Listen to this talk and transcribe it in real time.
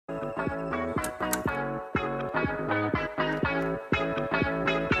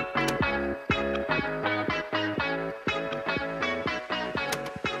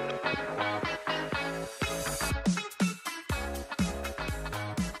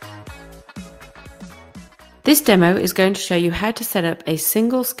This demo is going to show you how to set up a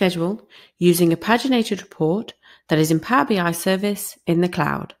single schedule using a paginated report that is in Power BI service in the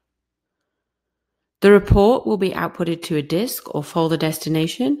cloud. The report will be outputted to a disk or folder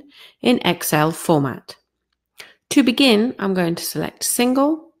destination in Excel format. To begin, I'm going to select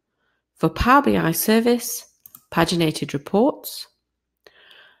Single for Power BI service, Paginated reports.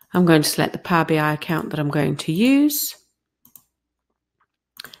 I'm going to select the Power BI account that I'm going to use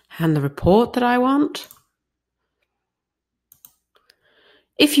and the report that I want.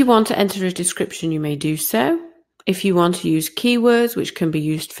 If you want to enter a description, you may do so. If you want to use keywords, which can be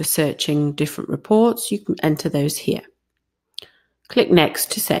used for searching different reports, you can enter those here. Click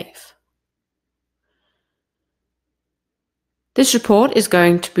Next to save. This report is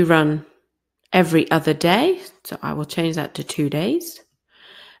going to be run every other day, so I will change that to 2 days.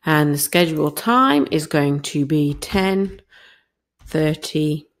 And the scheduled time is going to be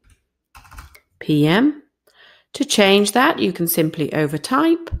 10:30 p.m. To change that, you can simply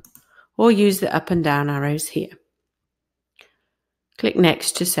overtype or use the up and down arrows here. Click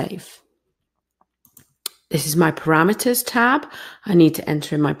Next to save. This is my parameters tab. I need to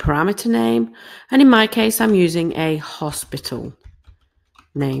enter in my parameter name, and in my case, I'm using a hospital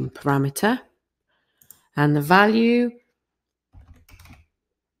name parameter, and the value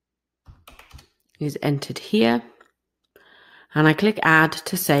is entered here, and I click Add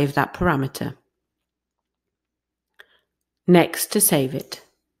to save that parameter. Next to save it.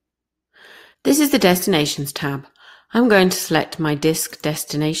 This is the Destinations tab. I'm going to select my disk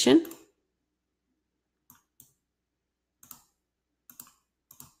destination.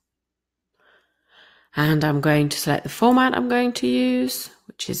 And I'm going to select the format I'm going to use,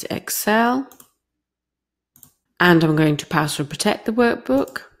 which is Excel. And I'm going to password protect the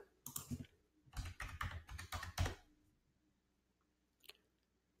workbook.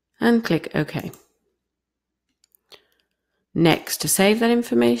 And click OK. Next to save that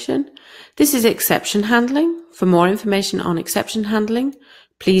information. This is exception handling. For more information on exception handling,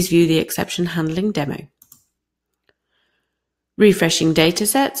 please view the exception handling demo. Refreshing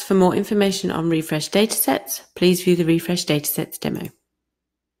datasets. For more information on refresh datasets, please view the refresh datasets demo.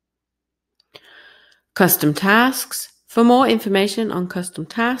 Custom tasks. For more information on custom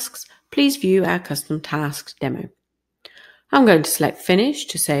tasks, please view our custom tasks demo. I'm going to select Finish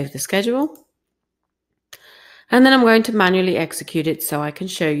to save the schedule. And then I'm going to manually execute it so I can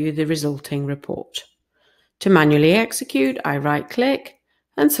show you the resulting report. To manually execute, I right-click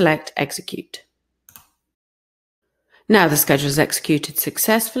and select Execute. Now the schedule is executed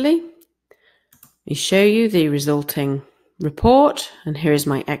successfully. Let me show you the resulting report, and here is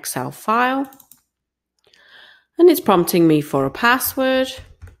my Excel file. And it's prompting me for a password.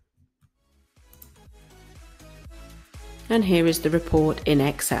 And here is the report in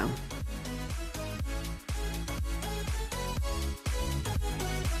Excel.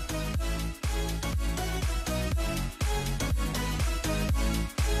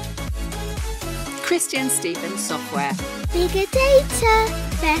 Christian Stevens Software. Bigger data,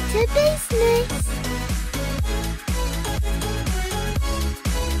 better business.